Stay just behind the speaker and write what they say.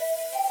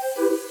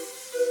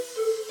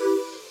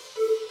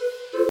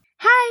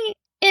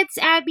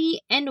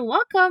Abby, and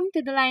welcome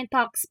to the Line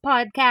Talks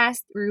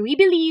podcast, where we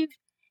believe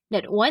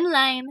that one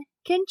line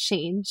can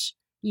change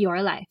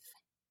your life.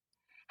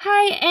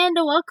 Hi, and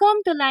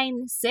welcome to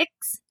Line 6.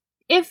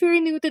 If you're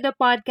new to the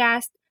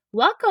podcast,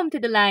 welcome to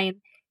the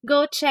line.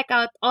 Go check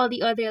out all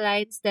the other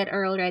lines that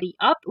are already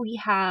up. We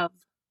have,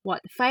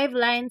 five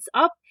lines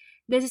up?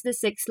 This is the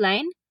sixth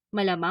line.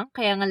 Malamang,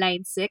 kaya nga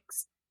line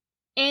 6.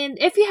 And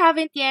if you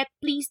haven't yet,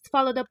 please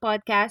follow the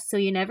podcast so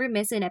you never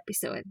miss an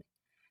episode.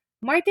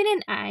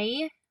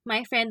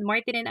 My friend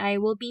Martin and I,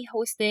 will be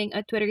hosting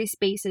a Twitter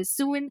Spaces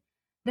soon.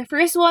 The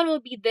first one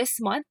will be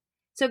this month.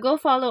 So go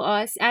follow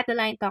us at the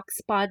Line Talks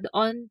Pod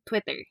on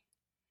Twitter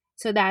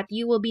so that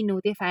you will be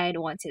notified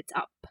once it's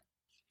up.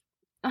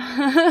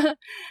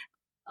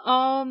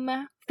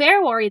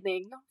 Fair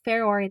warning.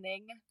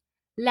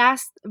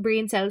 Last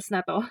brain cells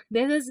na to.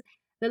 This is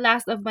the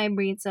last of my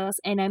brain cells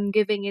and I'm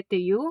giving it to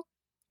you.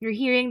 You're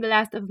hearing the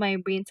last of my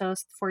brain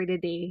cells for the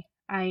day.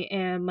 I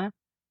am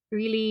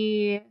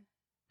really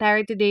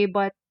tired today,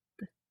 but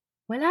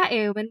wala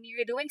eh. When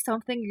you're doing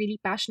something you're really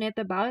passionate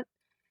about,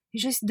 you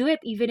just do it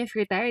even if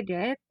you're tired,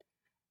 right?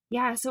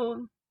 Yeah,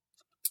 so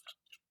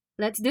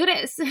let's do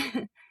this.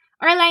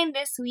 Our line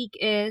this week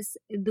is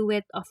do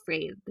it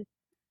afraid.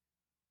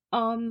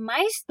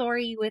 My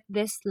story with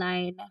this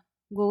line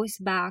goes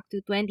back to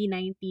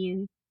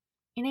 2019,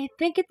 and I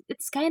think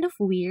it's kind of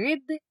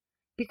weird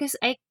because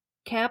I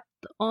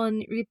kept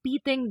on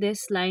repeating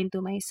this line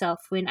to myself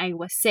when I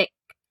was sick.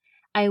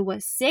 I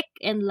was sick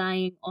and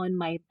lying on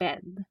my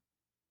bed.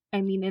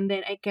 And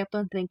then I kept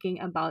on thinking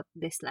about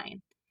this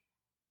line.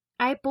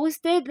 I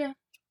posted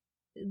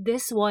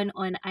this one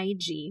on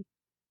IG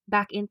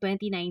back in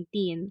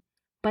 2019,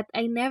 but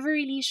I never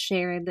really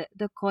shared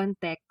the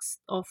context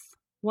of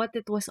what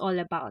it was all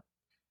about.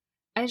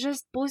 I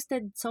just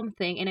posted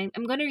something and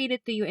I'm gonna read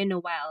it to you in a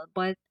while,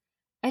 but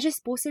I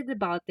just posted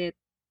about it.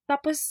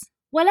 Tapos,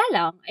 wala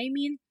lang.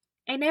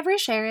 I never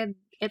shared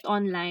it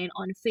online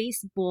on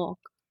Facebook,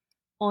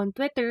 on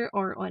Twitter,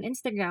 or on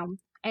Instagram.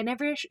 I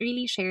never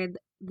really shared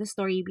the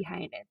story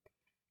behind it.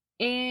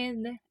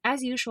 And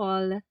as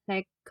usual,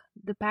 like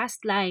the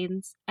past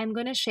lines, I'm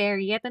gonna share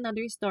yet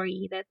another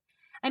story that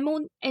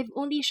I've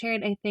only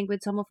shared, I think,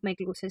 with some of my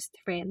closest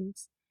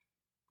friends.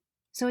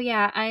 So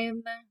yeah,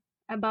 I'm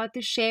about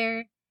to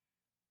share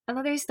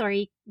another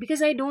story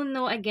because I don't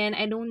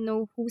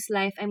know whose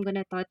life I'm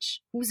gonna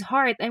touch, whose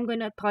heart I'm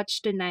gonna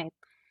touch tonight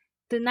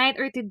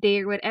or today,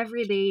 or whatever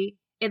day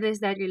it is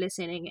that you're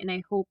listening. And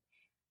I hope,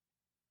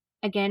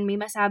 again, may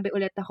masabi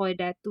ulit ako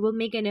that will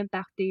make an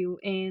impact to you.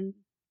 And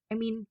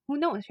who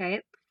knows,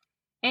 right?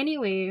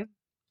 Anyway,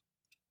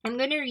 I'm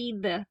gonna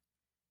read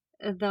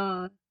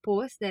the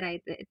post that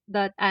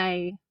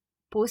I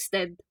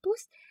posted.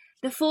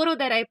 The photo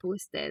that I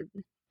posted.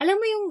 Alam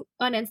mo yung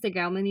on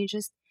Instagram when you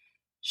just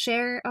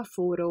share a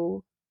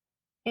photo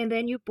and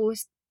then you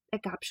post a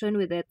caption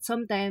with it.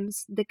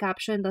 Sometimes the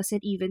caption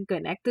doesn't even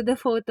connect to the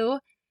photo.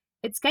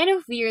 It's kind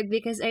of weird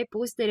because I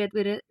posted it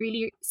with a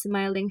really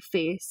smiling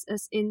face,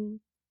 as in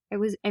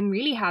I'm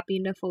really happy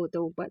in the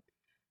photo, but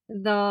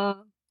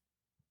the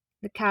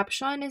the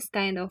caption is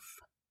kind of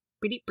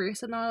pretty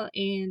personal.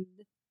 And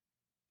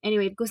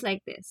anyway, it goes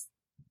like this.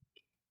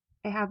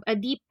 I have a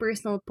deep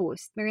personal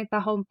post. Meron pa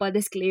akong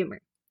disclaimer.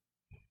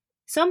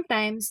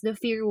 Sometimes the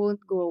fear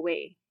won't go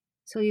away,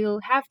 so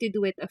you'll have to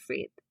do it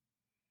afraid.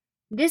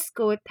 This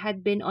quote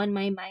had been on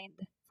my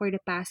mind for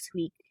the past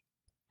week.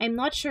 I'm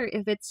not sure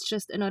if it's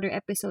just another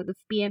episode of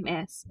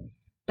PMS,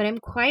 but I'm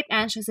quite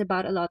anxious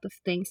about a lot of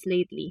things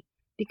lately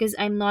because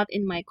I'm not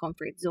in my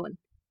comfort zone.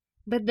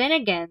 But then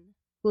again,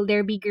 will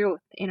there be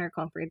growth in our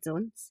comfort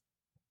zones?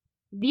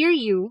 Dear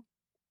you,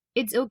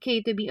 it's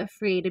okay to be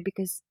afraid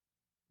because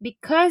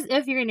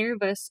if you're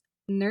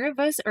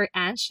nervous or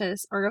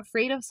anxious or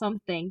afraid of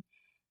something,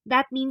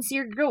 that means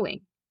you're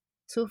growing.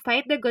 So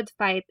fight the good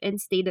fight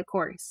and stay the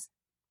course.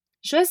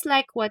 Just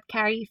like what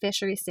Carrie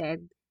Fisher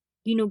said,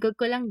 ginugag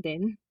ko lang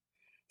din.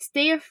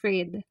 Stay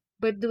afraid,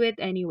 but do it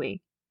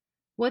anyway.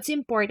 What's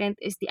important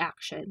is the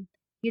action.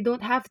 You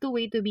don't have to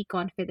wait to be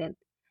confident.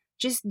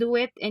 Just do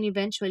it and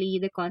eventually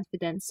the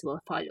confidence will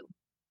follow.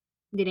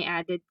 Then I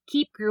added,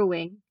 keep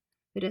growing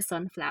with a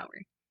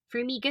sunflower.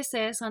 For me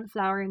kasi,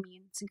 sunflower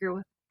means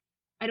growth.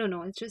 I don't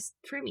know, it's just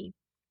for me.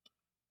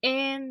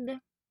 And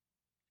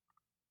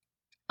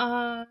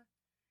uh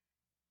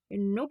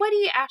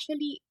nobody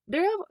actually,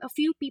 there are a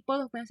few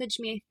people who messaged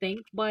me, I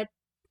think, but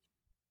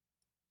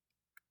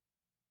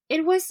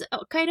it was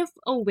kind of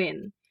a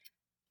win.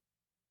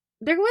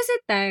 There was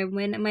a time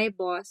when my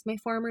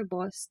former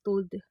boss,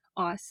 told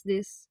us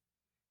this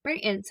very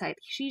insight.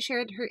 She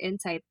shared her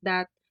insight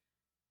that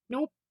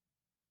no,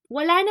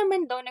 wala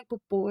naman daw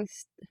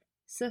nagpo-post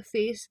sa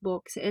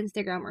Facebook, sa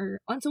Instagram, or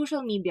on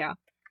social media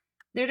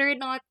that are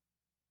not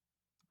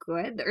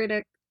good, or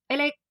that, I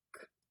like,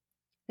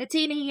 let's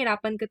say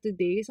nahihirapan ka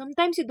today,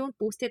 sometimes you don't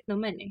post it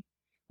naman eh.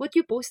 What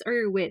you post are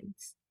your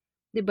wins.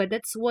 Diba?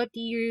 That's what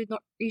you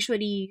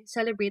usually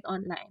celebrate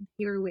online,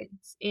 your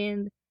wins.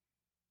 And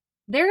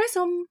there are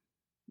some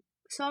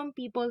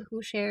people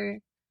who share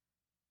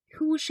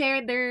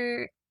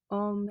their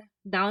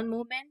down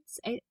moments.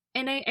 I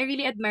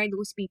really admire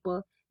those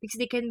people because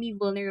they can be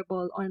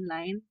vulnerable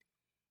online.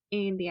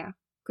 And yeah,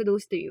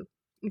 kudos to you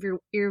if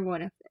you're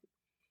one of them.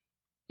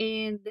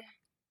 And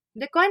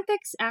the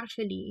context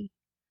actually,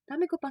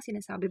 dami ko pang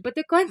sinasabi, but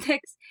the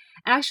context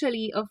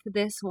actually of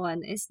this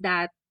one is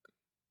that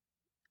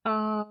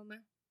um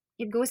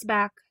it goes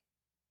back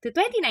to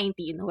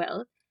 2019.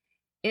 Well,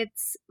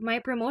 it's my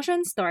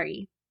promotion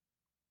story.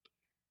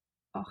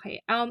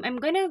 Okay. I'm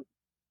gonna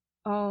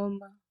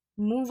um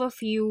move a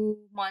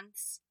few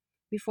months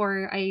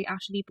before I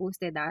actually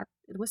posted that.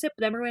 It was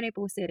September when I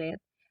posted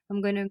it.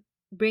 I'm gonna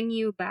bring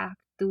you back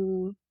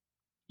to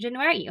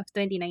January of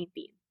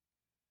 2019.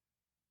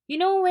 You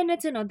know, when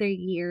it's another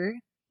year,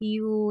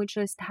 you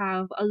just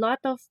have a lot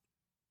of,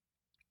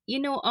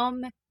 New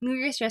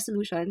Year's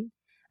resolution.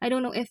 I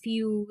don't know if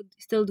you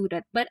still do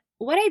that, but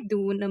what I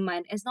do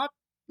naman is not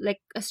like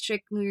a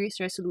strict New Year's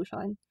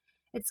resolution.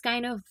 It's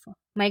kind of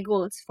my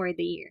goals for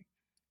the year.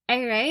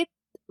 I write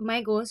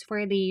my goals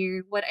for the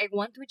year, what I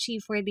want to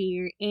achieve for the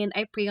year, and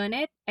I pray on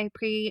it. I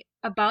pray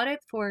about it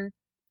for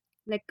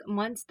like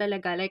months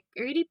talaga. Like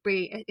I really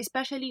pray,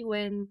 especially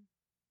when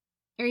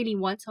I really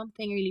want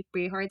something, I really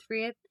pray hard for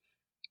it.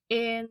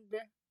 And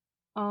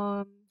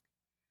um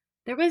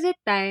there was a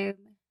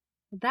time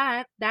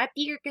that that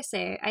year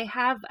kasi I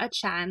have a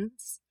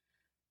chance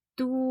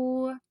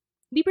to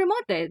be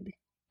promoted.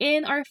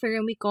 In our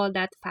firm, we call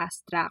that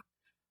fast track,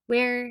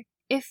 where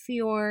if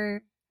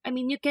you're, I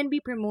mean, you can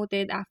be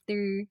promoted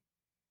after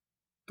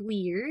 2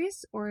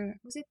 years, or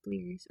was it 2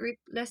 years or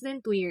less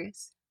than 2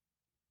 years?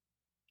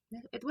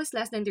 It was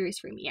less than 2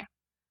 years for me. Yeah.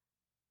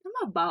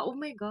 Tama ba? Oh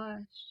my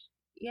gosh.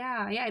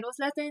 Yeah, it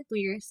was less than 2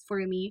 years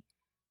for me,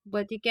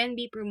 but you can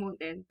be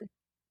promoted.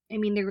 I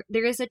mean,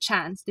 there is a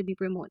chance to be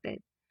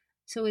promoted.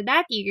 So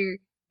that year,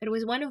 it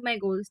was one of my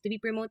goals to be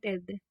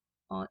promoted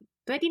on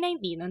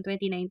 2019,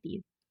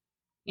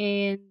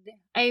 and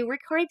I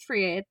worked hard for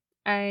it.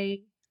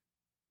 I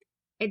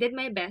did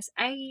my best.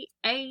 I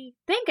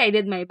think I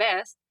did my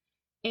best,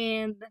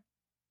 and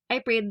I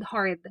prayed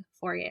hard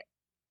for it.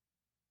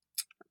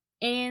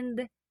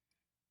 And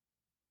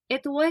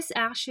it was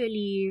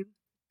actually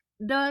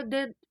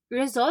the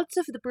results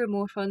of the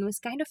promotion was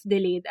kind of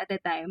delayed at the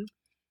time.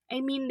 I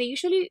mean, they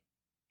usually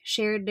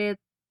shared it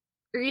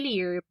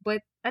earlier,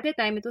 but at the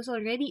time it was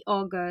already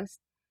August,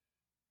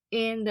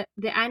 and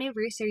the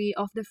anniversary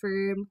of the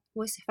firm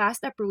was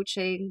fast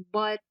approaching,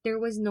 but there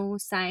was no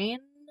sign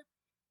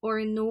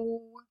or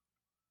no,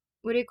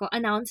 what do you call,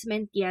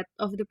 announcement yet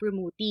of the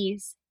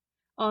promotees.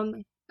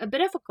 A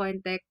bit of a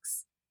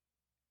context.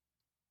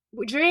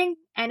 During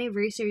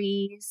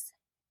anniversaries,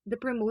 the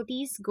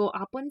promotees go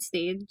up on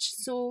stage.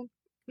 So,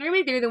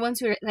 normally they're the ones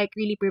who are like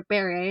really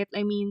prepare, right?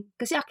 I mean,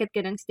 kasi akit ka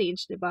ng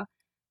stage, di ba?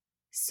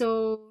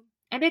 So,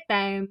 at the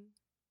time,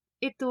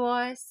 it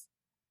was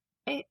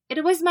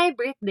it was my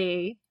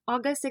birthday,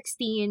 August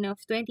 16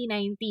 of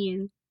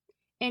 2019,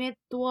 and it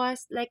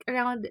was like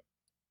around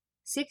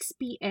 6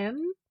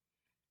 p.m.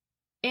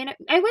 And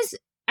I was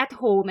at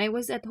home. I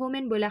was at home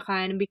in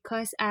Bulacan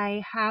because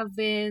I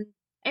haven't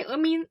I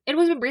mean, it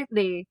was my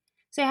birthday.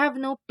 So I have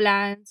no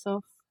plans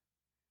of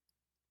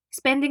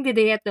spending the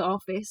day at the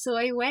office. So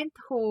I went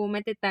home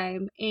at the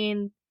time,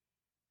 and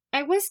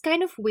I was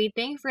kind of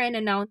waiting for an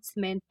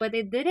announcement, but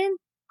it didn't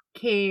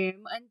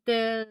came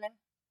until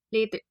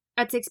later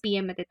at 6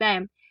 p.m. at the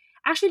time.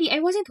 Actually, I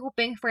wasn't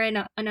hoping for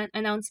an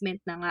announcement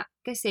na nga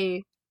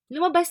kasi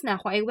lumabas na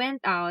ako. I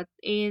went out,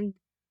 and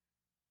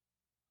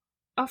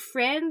a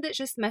friend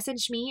just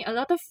messaged me. A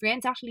lot of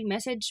friends actually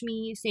messaged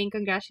me saying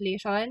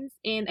congratulations,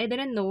 and I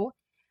didn't know.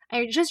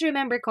 I just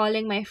remember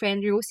calling my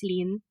friend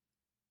Rosaline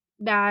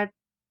that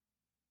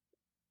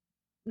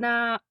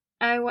na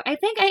I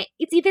think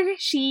it's either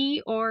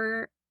she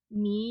or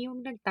me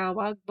yung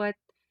nagtawag, but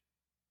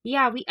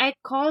yeah, I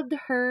called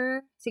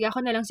her. Sige,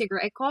 ako na lang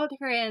siguro. I called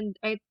her, and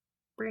I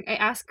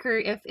asked her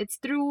if it's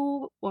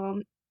true.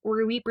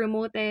 Were we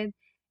promoted?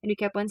 And we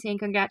kept on saying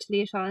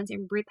congratulations,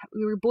 and we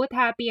were both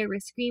happy. I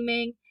was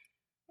screaming.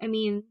 I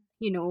mean,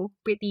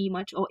 pretty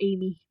much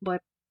Amy.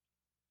 But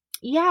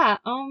yeah,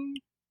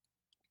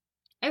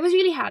 I was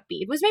really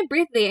happy. It was my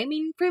birthday. I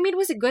mean, for me, it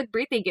was a good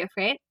birthday gift,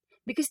 right?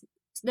 Because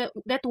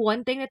that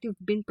one thing that you've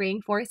been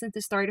praying for since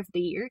the start of the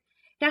year,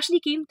 it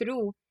actually came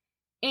through.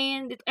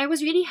 And I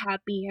was really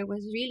happy. I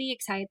was really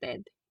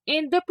excited.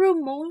 And the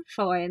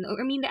promotion,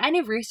 or I mean, the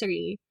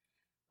anniversary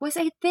was,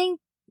 I think,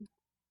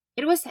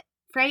 it was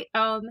Friday.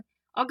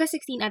 August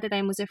 16 at the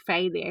time was a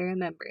Friday. I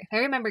remember, if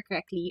I remember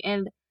correctly,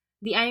 and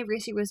the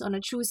anniversary was on a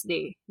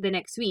Tuesday the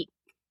next week.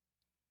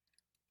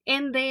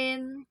 And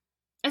then,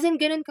 as in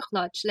ganun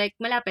ka-clutch, like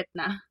malapit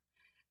na.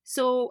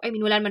 So, I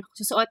mean, wala naman ako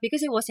susuot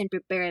because I wasn't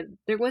prepared.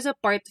 There was a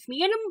part of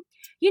me,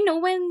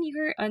 when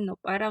you're,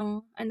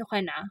 parang,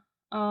 ka na,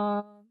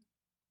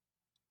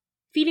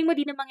 feeling mo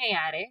di na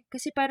mangyayari.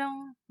 Kasi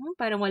parang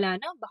wala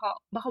na,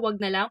 baka wag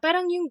na lang.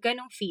 Parang yung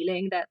ganong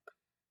feeling that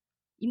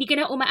hindi ka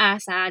na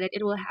umaasa that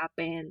it will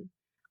happen.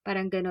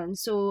 Parang ganon.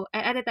 So,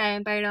 at the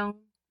time, parang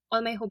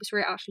all my hopes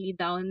were actually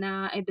down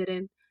na I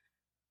didn't,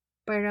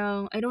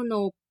 parang, I don't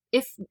know,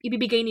 if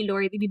ibibigay ni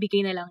Lord,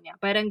 ibibigay na lang niya.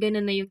 Parang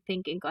gano'n na yung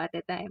thinking ko at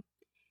the time.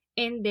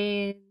 And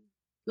then,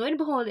 lo and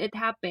behold, it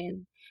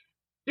happened.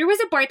 There was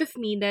a part of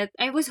me that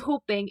I was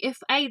hoping if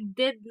I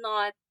did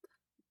not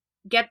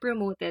get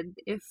promoted,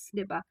 if,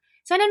 'di ba?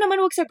 Sana naman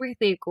wag sa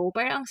birthday ko,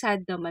 parang ang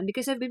sad naman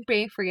because I've been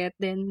praying for it,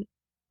 then,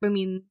 I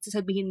mean,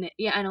 sasabihin na,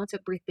 i-announce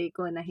sa birthday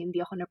ko na hindi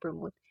ako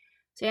na-promote.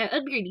 So, yeah,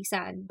 I'll be really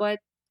sad.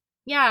 But,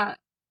 yeah,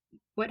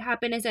 what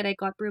happened is that I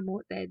got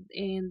promoted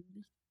and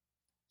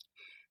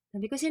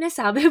sabi ko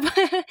sinasabi ba?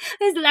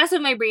 That's the last of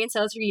my brain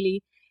cells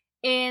really.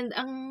 And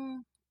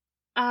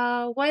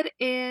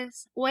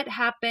what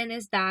happened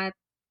is that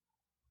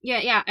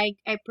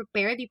I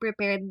prepared, we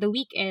prepared the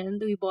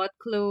weekend, we bought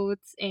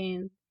clothes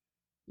and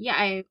yeah,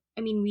 I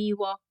mean we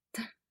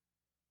walked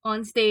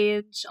on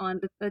stage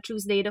on the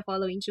Tuesday, the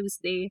following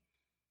Tuesday.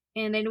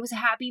 And then it was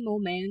a happy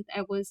moment.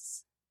 I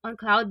was on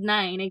cloud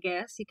nine, I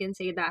guess you can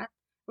say that.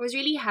 I was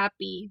really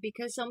happy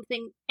because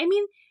something, I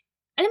mean,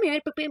 alam mo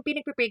yun, pag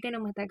pinag-prepare ka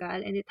ng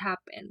matagal and it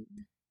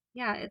happened.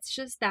 Yeah, it's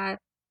just that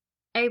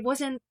I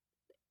wasn't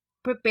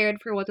prepared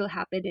for what will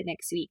happen the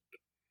next week.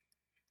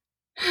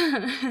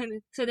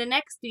 So the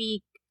next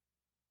week,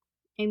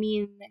 I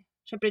mean,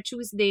 syempre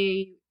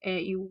Tuesday,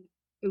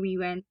 we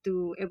went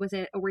to, it was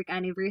a work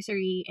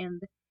anniversary,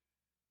 and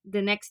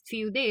the next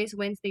few days,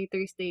 Wednesday,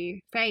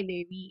 Thursday,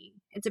 Friday,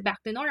 it's a back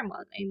to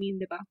normal. I mean,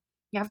 diba?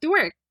 You have to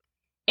work.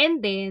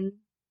 And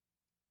then,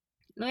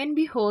 lo and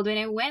behold, when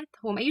I went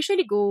home, I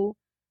usually go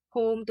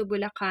home to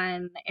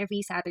Bulacan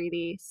every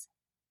Saturdays.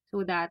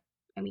 So that,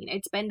 I mean,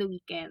 I'd spend the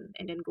weekend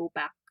and then go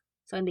back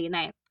Sunday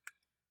night.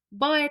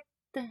 But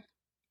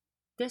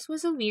this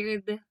was a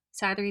weird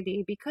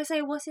Saturday because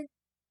I wasn't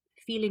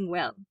feeling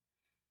well.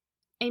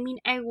 I mean,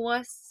 I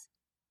was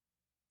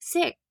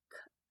sick.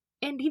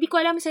 And hindi ko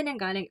alam saan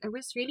nanggaling. I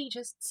was really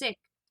just sick.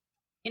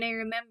 And I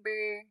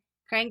remember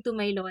crying to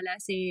my lola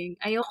saying,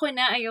 ayoko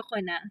na, ayoko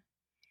na.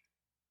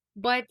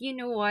 But you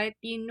know what?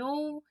 You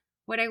know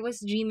what I was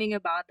dreaming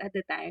about at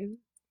the time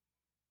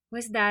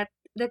was that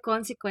the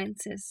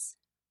consequences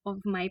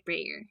of my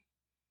prayer.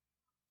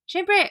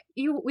 Syempre,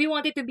 we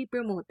wanted to be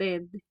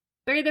promoted.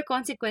 But the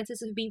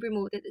consequences of being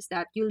promoted is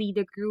that you lead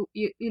a group,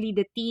 you lead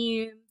a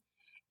team,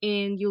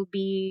 and you'll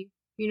be,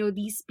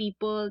 these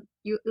people,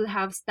 you'll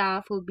have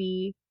staff who'll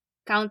be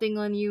counting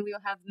on you,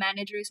 you'll have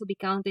managers who'll be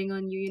counting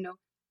on you.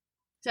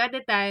 So at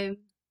the time,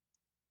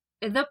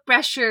 the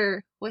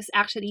pressure was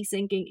actually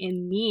sinking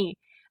in me.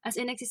 As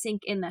in, nagsisink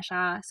in na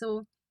siya.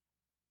 So,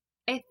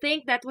 I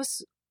think that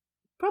was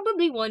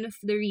probably one of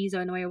the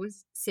reason why I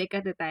was sick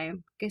at the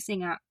time. Kasi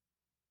nga,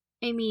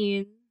 I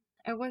mean,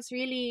 I was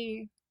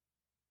really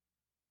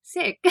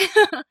sick.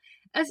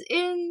 As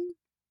in,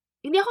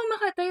 hindi ako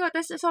makatayo.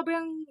 Tapos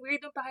sobrang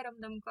weird yung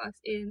pakiramdam ko. As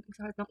in, ang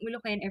sakit ng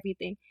ulo ko and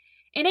everything.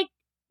 And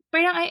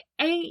parang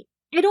I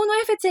don't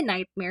know if it's a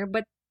nightmare,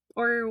 but,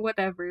 or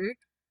whatever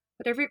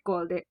you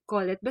call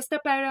it.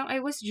 Basta parang I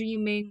was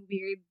dreaming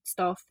weird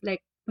stuff.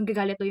 Like,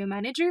 magagalit daw yung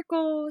manager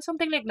ko.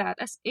 Something like that.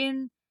 As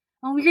in,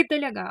 ang weird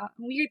talaga.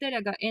 Ang weird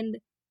talaga. And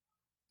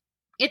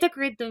it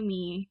occurred to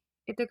me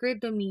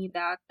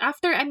that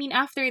after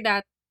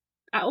that,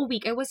 a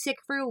week, I was sick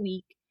for a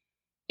week.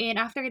 And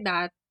after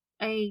that,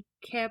 I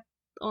kept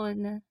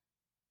on,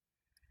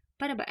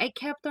 paano ba? I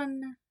kept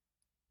on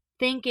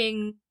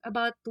thinking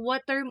about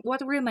what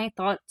were my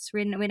thoughts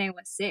when I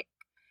was sick.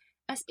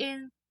 As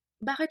in,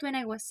 bakit when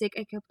I was sick,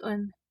 I kept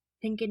on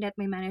thinking that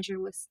my manager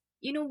was,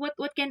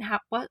 what can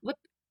happen,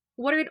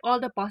 what are all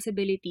the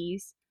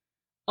possibilities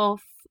of,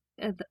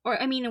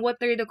 or I mean,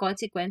 what are the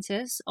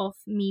consequences of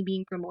me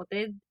being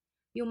promoted?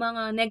 Yung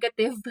mga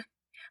negative,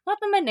 not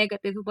naman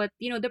negative, but,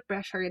 the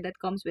pressure that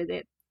comes with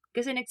it.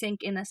 Kasi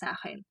nag-sink in na sa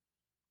akin.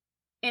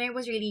 And I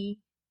was really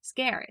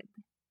scared.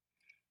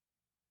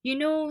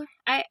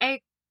 I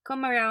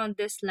come around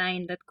this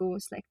line that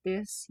goes like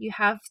this. You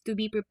have to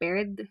be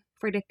prepared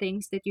for the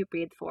things that you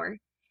prayed for.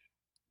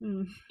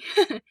 Mm.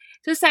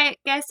 So,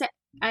 segue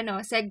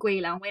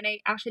lang. When I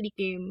actually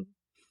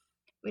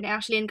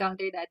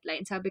encountered that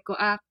line, sabi ko,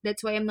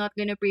 that's why I'm not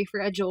gonna pray for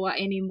a jowa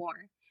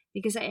anymore.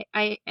 Because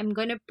I am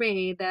gonna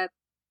pray that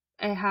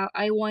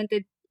I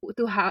wanted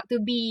to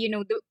be,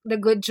 the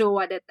good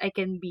jowa that I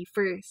can be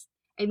first.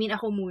 I mean,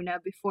 ako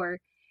muna before.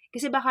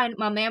 Kasi baka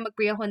mamaya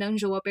mag-pray ako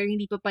ng jowa pero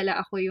hindi pa pala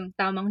ako yung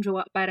tamang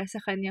jowa para sa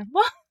kanya.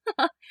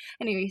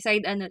 Anyway,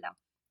 side ano lang.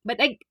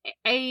 But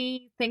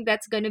I think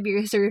that's gonna be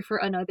reserved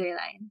for another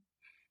line.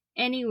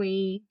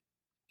 Anyway,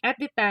 at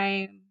the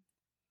time,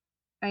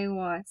 I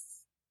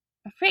was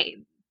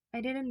afraid.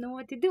 I didn't know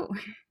what to do.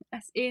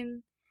 As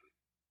in,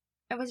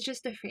 I was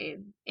just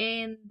afraid.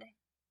 And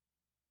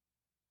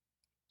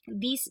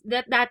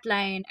that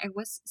line, I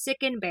was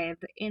sick in bed,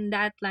 and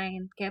that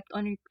line I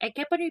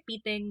kept on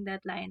repeating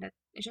that line, that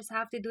I just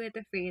have to do it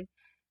afraid.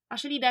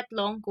 Actually, that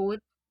long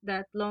quote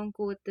that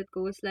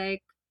goes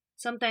like,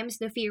 sometimes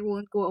the fear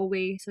won't go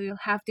away, so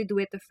you'll have to do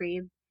it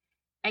afraid.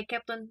 I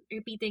kept on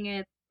repeating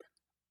it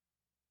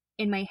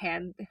in my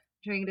head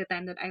during the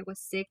time that I was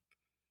sick,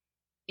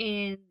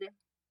 and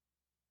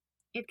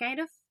it kind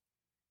of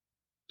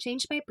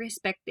changed my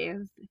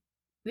perspective.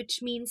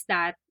 which means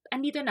that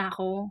andito na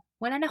ako.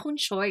 Wala na akong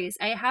choice.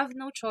 I have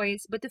no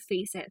choice but to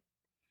face it.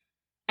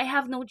 I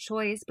have no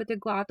choice but to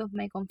go out of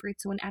my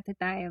comfort zone at a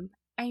time.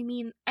 I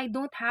mean, I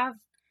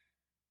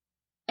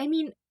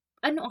mean,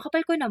 ano, ang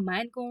kapal ko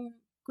naman kung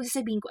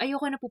sasabihin ko,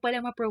 ayoko na po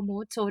pala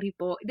ma-promote, sorry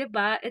po. 'Di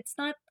ba? It's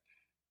not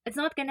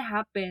gonna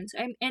happen. So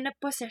I'm in a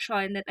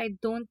position that I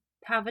don't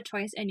have a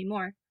choice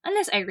anymore.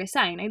 Unless I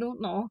resign, I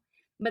don't know.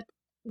 But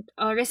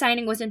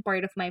resigning wasn't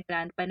part of my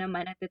plan pa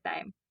naman at the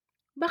time.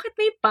 Bakit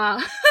may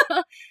pa?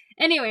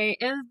 Anyway,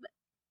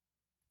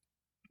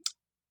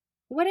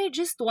 what I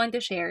just want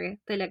to share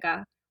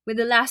talaga with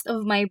the last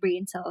of my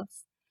brain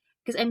cells.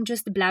 Because I'm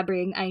just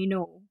blabbering, I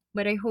know.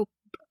 But I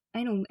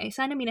know,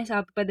 sana may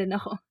nasabi pa din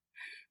ako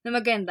na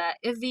maganda.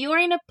 If you're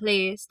in a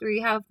place where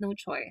you have no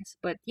choice,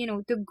 but,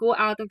 to go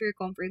out of your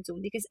comfort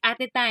zone, because at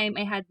the time,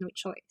 I had no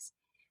choice.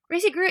 Or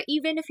siguro,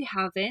 even if you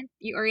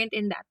aren't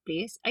in that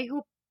place, I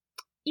hope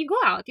you go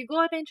out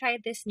and try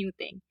this new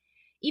thing.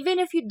 Even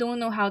if you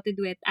don't know how to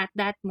do it at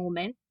that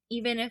moment,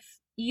 even if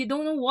you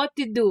don't know what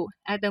to do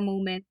at the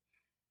moment,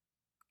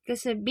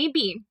 because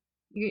maybe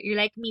you're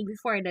like me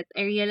before that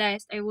I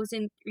realized I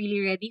wasn't really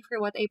ready for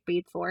what I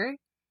paid for.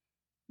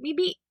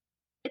 Maybe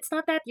it's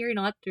not that you're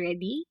not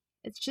ready,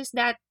 it's just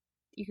that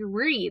you're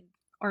worried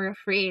or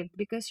afraid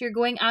because you're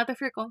going out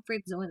of your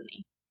comfort zone.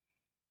 Eh.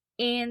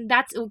 And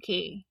that's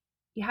okay.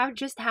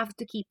 Just have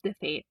to keep the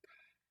faith.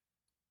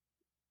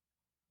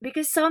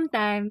 Because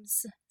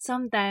sometimes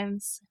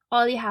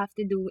all you have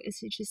to do is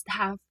you just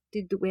have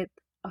to do it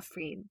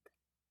afraid.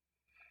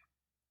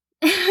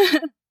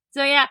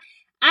 So yeah,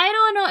 I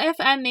don't know if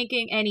I'm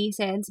making any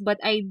sense, but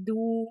I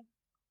do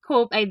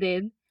hope I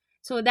did.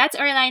 So that's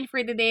our line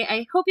for today.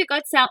 I hope you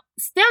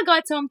still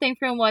got something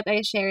from what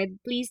I shared.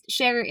 Please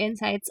share your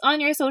insights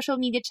on your social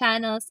media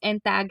channels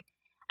and tag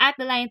at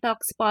the Line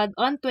Talks Pod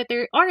on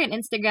Twitter or on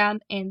Instagram,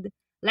 and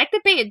like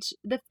the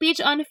page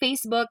on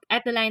Facebook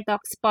at the Line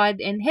Talks Pod,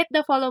 and hit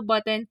the follow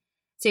button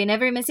so you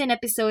never miss an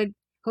episode.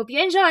 Hope you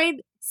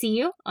enjoyed. See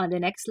you on the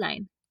next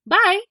line.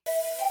 Bye!